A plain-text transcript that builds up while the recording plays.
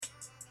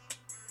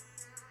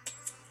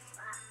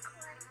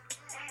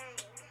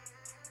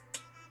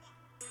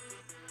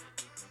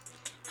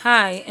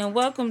Hi, and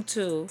welcome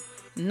to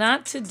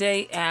Not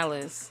Today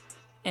Alice,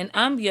 and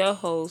I'm your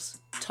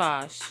host,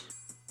 Tosh.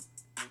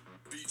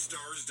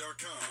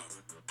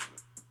 BeatStars.com.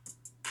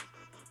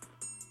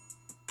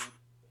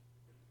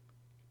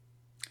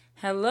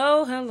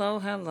 Hello, hello,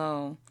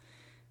 hello.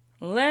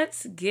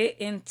 Let's get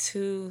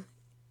into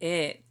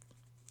it.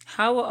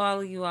 How are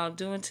all of you all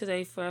doing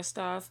today, first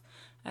off?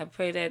 I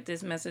pray that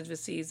this message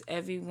receives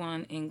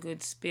everyone in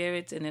good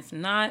spirits, and if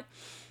not,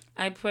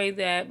 I pray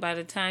that by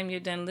the time you're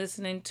done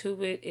listening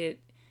to it, it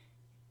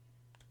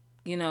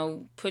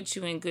puts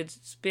you in good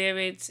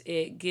spirits.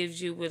 It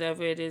gives you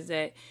whatever it is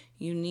that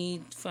you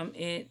need from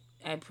it.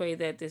 I pray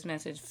that this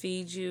message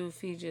feeds you,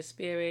 feeds your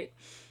spirit.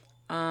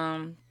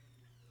 Um,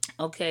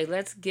 okay,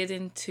 let's get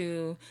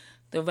into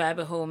the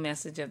rabbit hole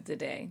message of the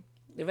day.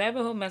 The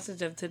rabbit hole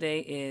message of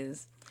today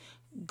is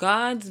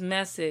God's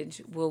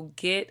message will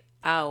get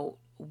out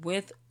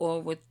with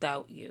or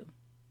without you.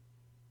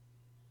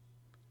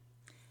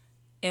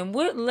 And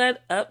what led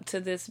up to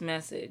this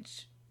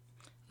message?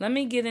 Let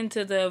me get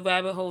into the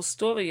rabbit hole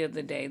story of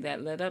the day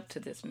that led up to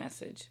this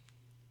message.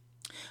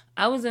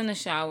 I was in the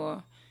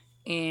shower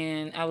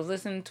and I was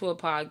listening to a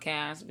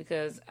podcast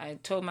because I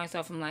told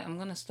myself, I'm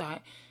going to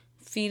start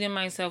feeding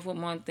myself with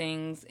more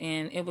things.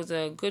 And it was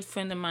a good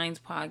friend of mine's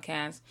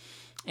podcast.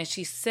 And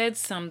she said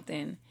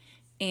something.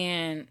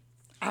 And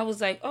I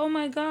was like, oh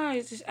my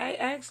gosh, I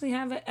actually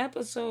have an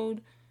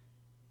episode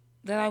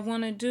that I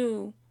want to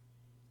do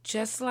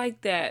just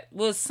like that.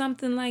 Well,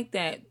 something like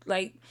that.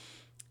 Like,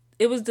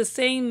 it was the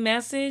same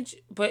message,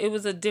 but it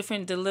was a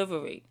different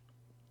delivery.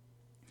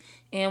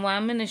 And while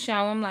I'm in the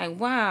shower, I'm like,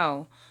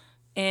 wow.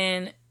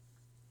 And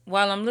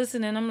while I'm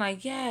listening, I'm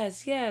like,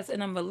 yes, yes.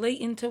 And I'm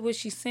relating to what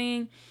she's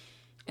saying.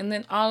 And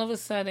then all of a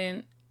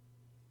sudden,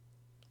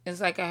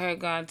 it's like I heard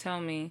God tell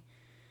me,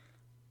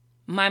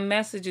 my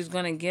message is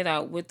going to get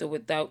out with or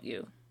without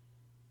you.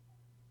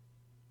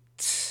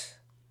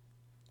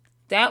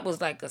 That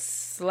was like a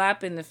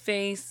slap in the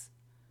face.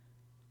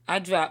 I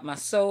dropped my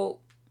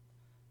soap.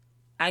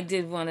 I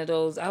did one of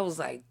those. I was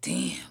like,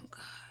 damn,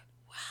 God,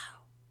 wow.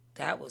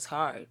 That was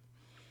hard.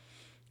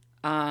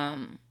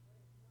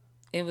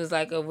 It was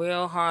like a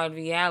real hard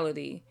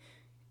reality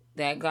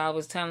that God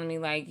was telling me,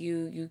 like,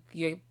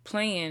 you're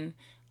playing,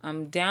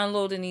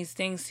 downloading these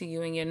things to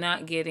you and you're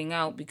not getting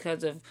out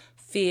because of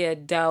fear,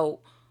 doubt,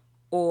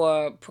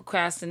 or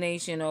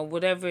procrastination or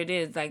whatever it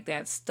is, like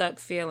that stuck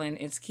feeling.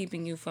 It's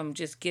keeping you from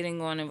just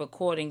getting on and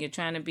recording. You're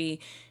trying to be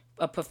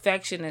a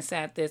perfectionist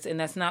at this, and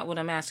that's not what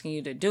I'm asking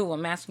you to do.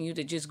 I'm asking you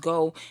to just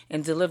go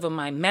and deliver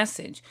my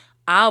message.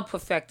 I'll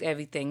perfect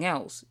everything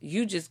else.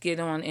 You just get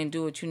on and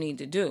do what you need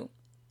to do.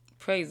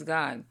 Praise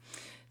God.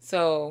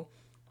 So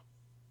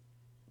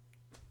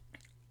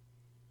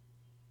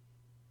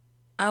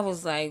I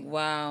was like,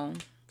 wow,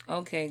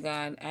 okay,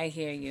 God, I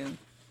hear you.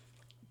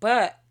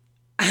 But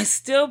I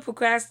still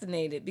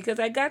procrastinated because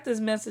I got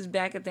this message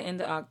back at the end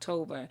of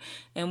October.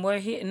 And we're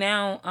here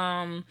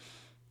now,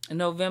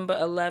 November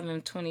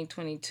 11th,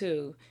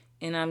 2022.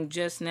 And I'm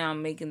just now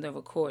making the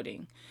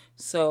recording.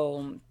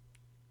 So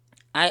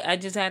I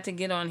just had to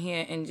get on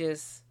here and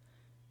just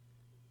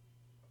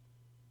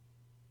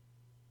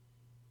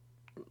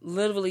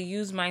literally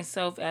use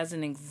myself as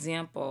an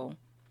example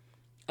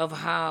of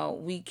how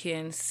we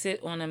can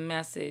sit on a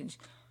message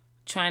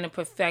trying to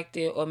perfect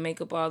it or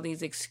make up all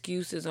these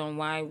excuses on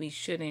why we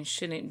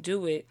shouldn't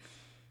do it,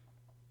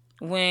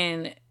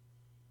 when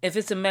if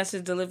it's a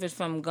message delivered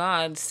from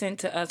God, sent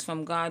to us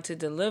from God to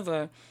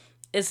deliver,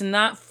 it's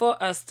not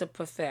for us to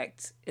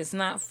perfect. It's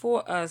not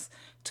for us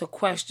to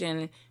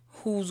question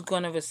who's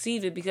going to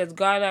receive it, because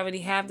God already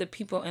have the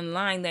people in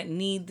line that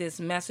need this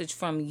message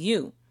from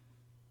you.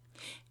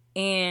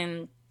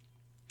 And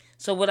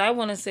so what I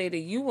want to say to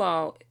you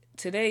all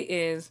today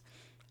is,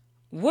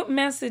 what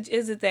message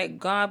is it that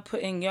God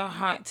put in your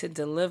heart to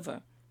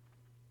deliver?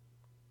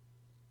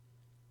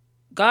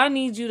 God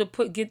needs you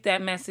to get that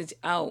message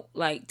out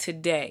like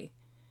today.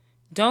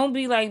 Don't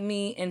be like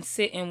me and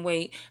sit and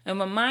wait. And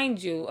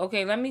remind you,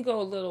 okay, let me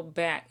go a little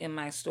back in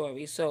my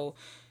story. So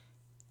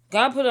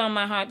God put it on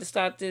my heart to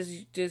start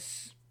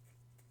this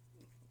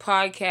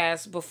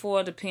podcast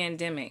before the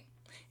pandemic.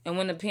 And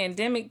when the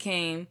pandemic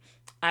came,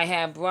 I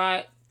had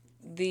brought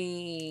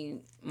the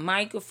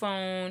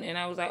microphone and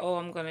I was like, oh,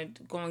 I'm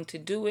going to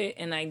do it.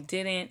 And I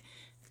didn't.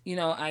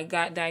 I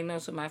got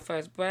diagnosed with my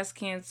first breast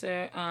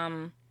cancer.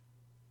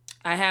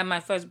 I had my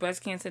first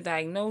breast cancer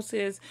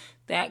diagnosis.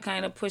 That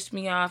kind of pushed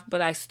me off,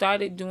 but I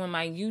started doing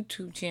my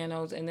YouTube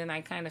channels, and then I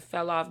kind of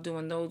fell off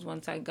doing those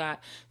once I got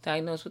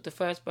diagnosed with the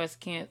first breast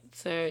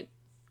cancer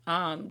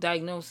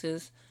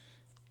diagnosis.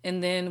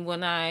 And then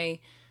when I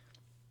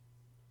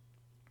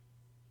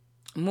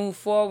moved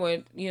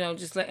forward,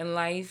 just letting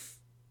life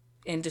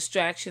and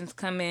distractions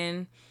come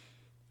in,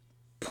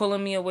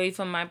 pulling me away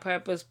from my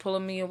purpose,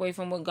 pulling me away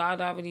from what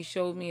God already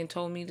showed me and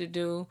told me to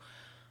do.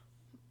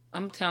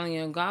 I'm telling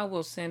you, God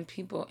will send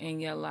people in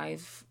your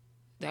life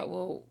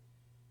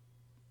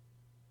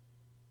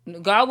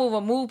God will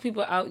remove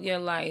people out your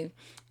life,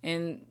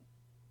 and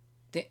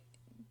the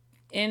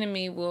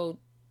enemy will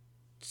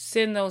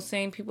send those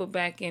same people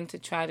back in to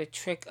try to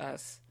trick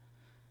us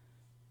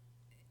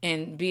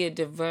and be a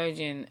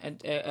diversion,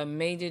 a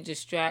major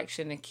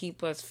distraction to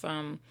keep us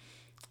from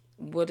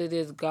what it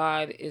is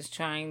God is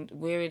trying,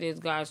 where it is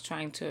God's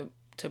trying to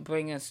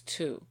bring us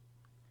to.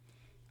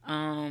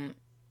 And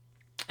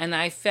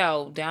I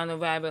fell down the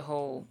rabbit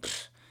hole.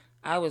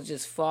 I was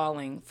just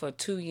falling for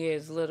 2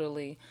 years,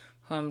 literally,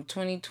 from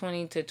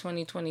 2020 to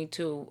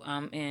 2022.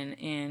 And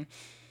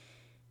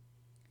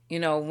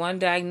one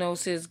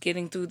diagnosis,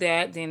 getting through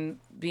that, then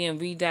being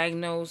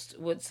re-diagnosed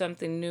with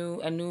something new,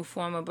 a new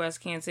form of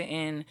breast cancer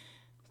in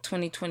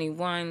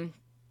 2021.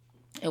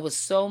 It was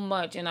so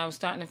much, and I was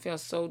starting to feel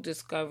so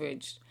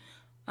discouraged.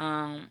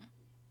 But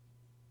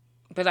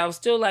I was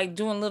still like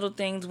doing little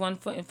things, one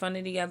foot in front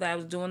of the other. I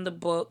was doing the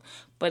book,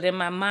 but in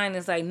my mind,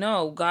 it's like,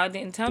 no, God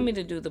didn't tell me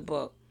to do the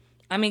book.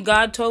 I mean,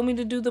 God told me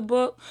to do the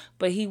book,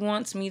 but He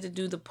wants me to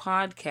do the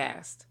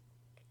podcast.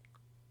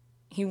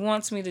 He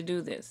wants me to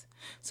do this.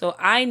 So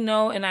I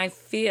know and I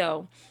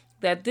feel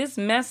that this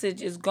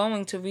message is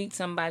going to reach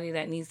somebody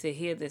that needs to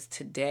hear this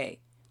today.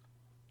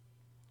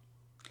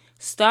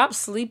 Stop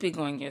sleeping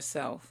on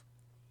yourself.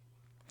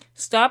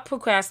 Stop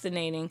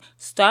procrastinating.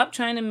 Stop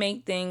trying to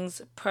make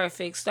things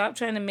perfect. Stop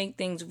trying to make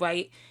things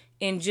right,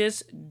 and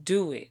just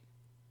do it.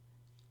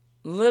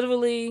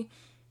 Literally,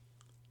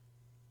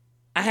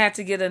 I had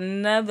to get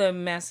another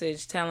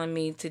message telling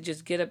me to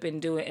just get up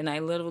and do it. And I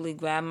literally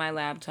grabbed my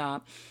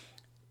laptop.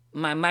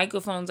 My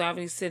microphone's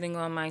already sitting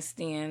on my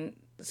stand.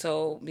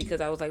 So,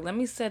 because I was like, let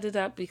me set it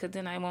up because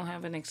then I won't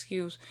have an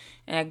excuse.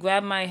 And I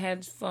grabbed my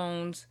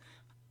headphones,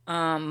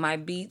 my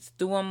beats,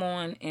 threw them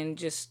on, and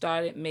just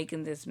started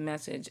making this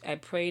message. I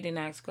prayed and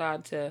asked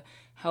God to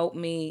help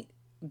me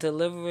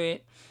deliver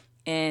it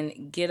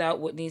and get out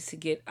what needs to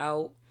get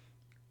out.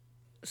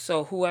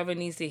 So whoever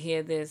needs to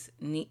hear this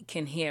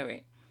can hear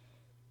it.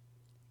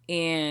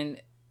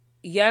 And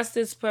yes,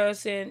 this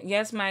person,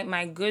 yes,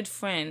 my good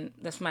friend,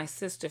 that's my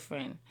sister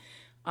friend,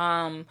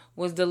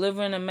 was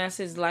delivering a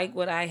message like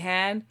what I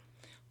had.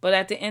 But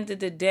at the end of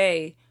the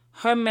day,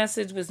 her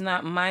message was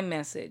not my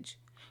message.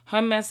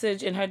 Her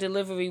message and her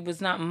delivery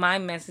was not my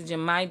message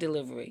and my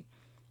delivery.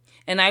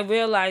 And I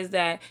realized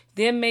that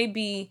there may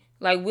be,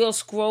 like, we'll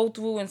scroll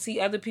through and see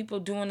other people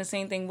doing the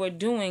same thing we're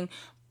doing.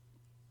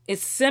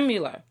 It's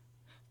similar.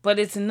 But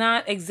it's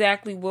not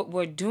exactly what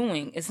we're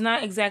doing. It's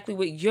not exactly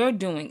what you're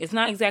doing. It's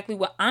not exactly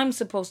what I'm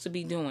supposed to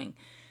be doing.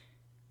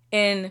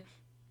 And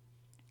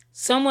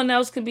someone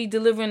else could be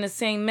delivering the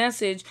same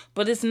message,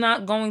 but it's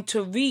not going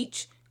to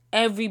reach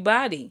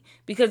everybody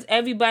because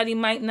everybody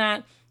might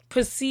not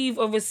perceive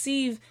or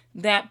receive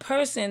that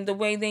person the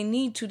way they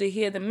need to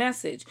hear the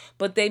message.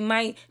 But they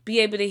might be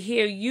able to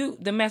hear you,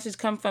 the message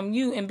come from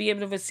you, and be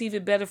able to receive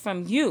it better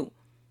from you.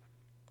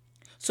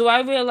 So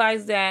I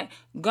realized that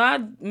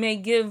God may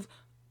give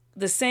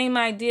the same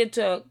idea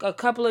to a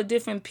couple of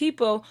different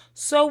people.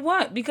 So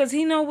what? Because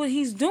He knows what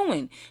He's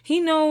doing. He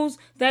knows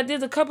that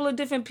there's a couple of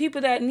different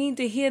people that need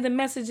to hear the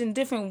message in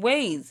different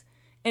ways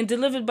and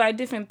delivered by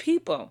different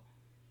people.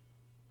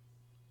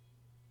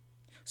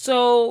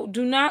 So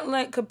do not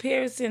let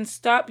comparison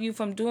stop you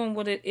from doing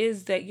what it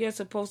is that you're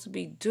supposed to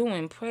be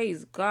doing.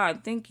 Praise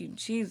God. Thank you,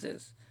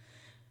 Jesus.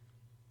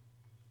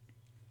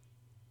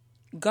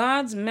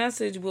 God's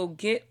message will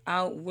get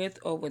out with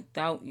or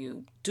without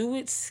you. Do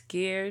it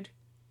scared.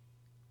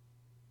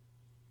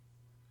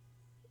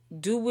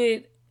 Do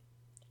it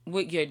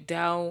with your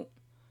doubt.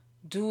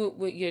 Do it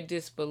with your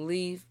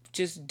disbelief.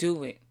 Just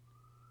do it.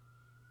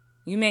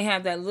 You may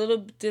have that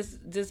little this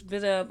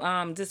bit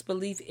of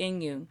disbelief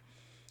in you,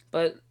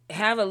 but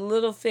have a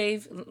little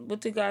faith.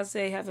 What did God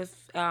say? Have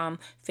a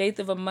faith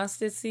of a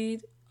mustard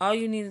seed. All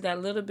you need is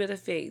that little bit of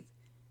faith,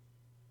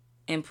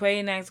 and pray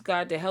and ask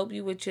God to help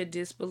you with your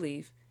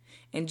disbelief,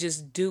 and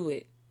just do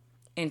it,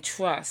 and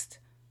trust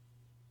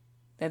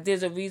that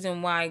there's a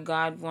reason why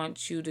God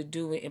wants you to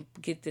do it and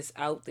get this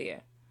out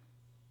there.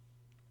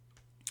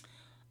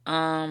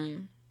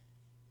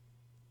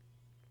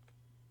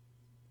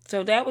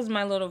 So that was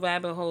my little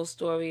rabbit hole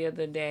story of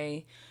the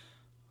day,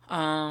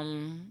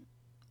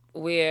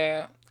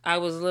 where I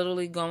was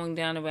literally going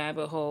down a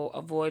rabbit hole,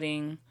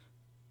 avoiding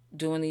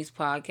doing these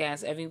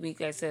podcasts. Every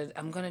week I said,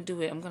 I'm going to do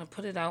it. I'm going to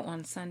put it out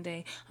on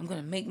Sunday. I'm going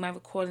to make my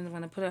recording. I'm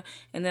going to put it,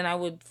 and then I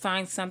would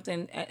find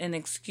something, an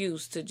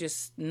excuse to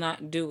just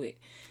not do it.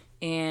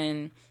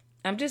 And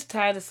I'm just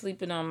tired of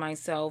sleeping on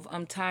myself.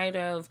 I'm tired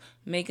of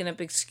making up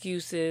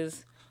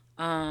excuses.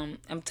 I'm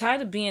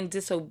tired of being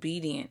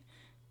disobedient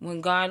when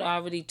God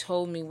already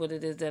told me what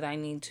it is that I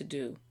need to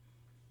do.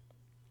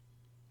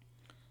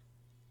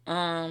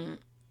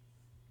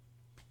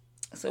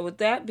 So with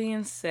that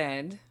being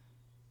said,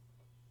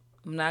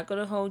 I'm not going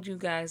to hold you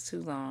guys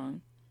too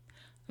long.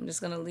 I'm just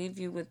going to leave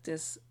you with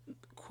this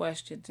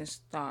question,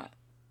 this thought.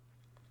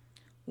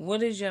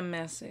 What is your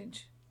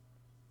message?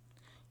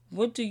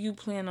 What do you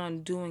plan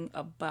on doing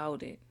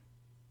about it?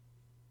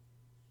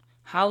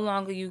 How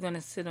long are you going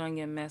to sit on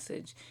your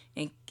message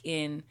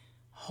and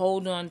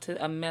hold on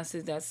to a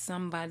message that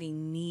somebody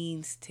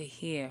needs to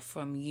hear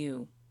from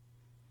you?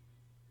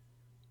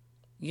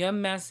 Your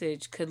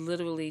message could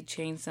literally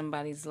change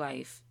somebody's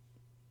life.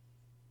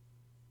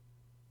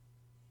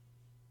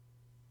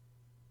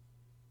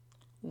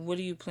 What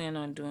do you plan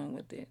on doing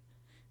with it?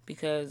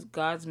 Because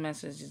God's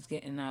message is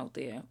getting out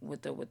there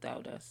with or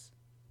without us.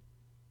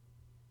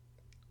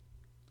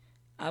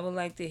 I would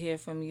like to hear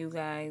from you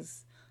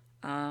guys.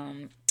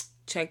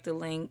 Check the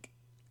link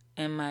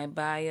in my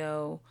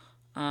bio.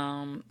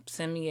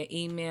 Send me an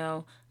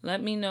email.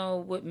 Let me know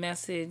what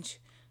message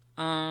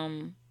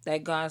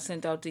that God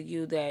sent out to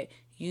you that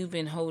you've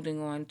been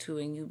holding on to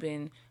and you've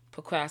been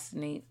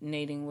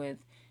procrastinating with.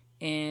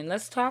 And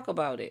let's talk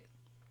about it.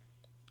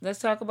 Let's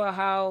talk about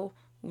how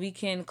we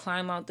can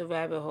climb out the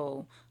rabbit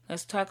hole.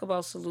 Let's talk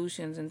about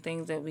solutions and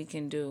things that we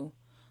can do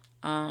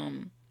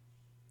to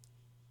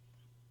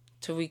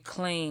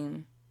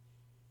reclaim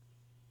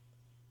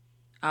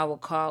our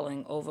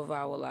calling over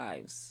our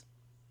lives.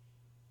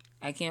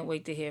 I can't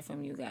wait to hear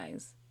from you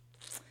guys.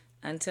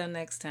 Until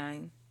next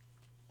time,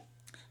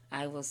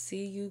 I will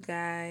see you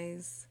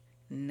guys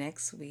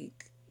next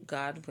week,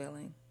 God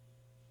willing.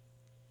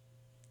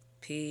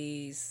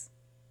 Peace.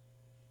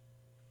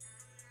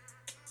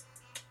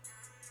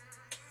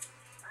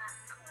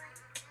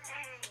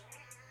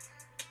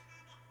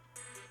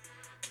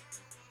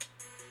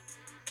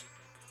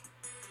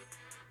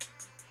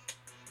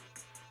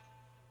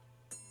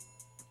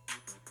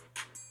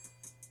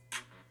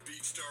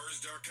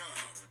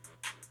 BeatStars.com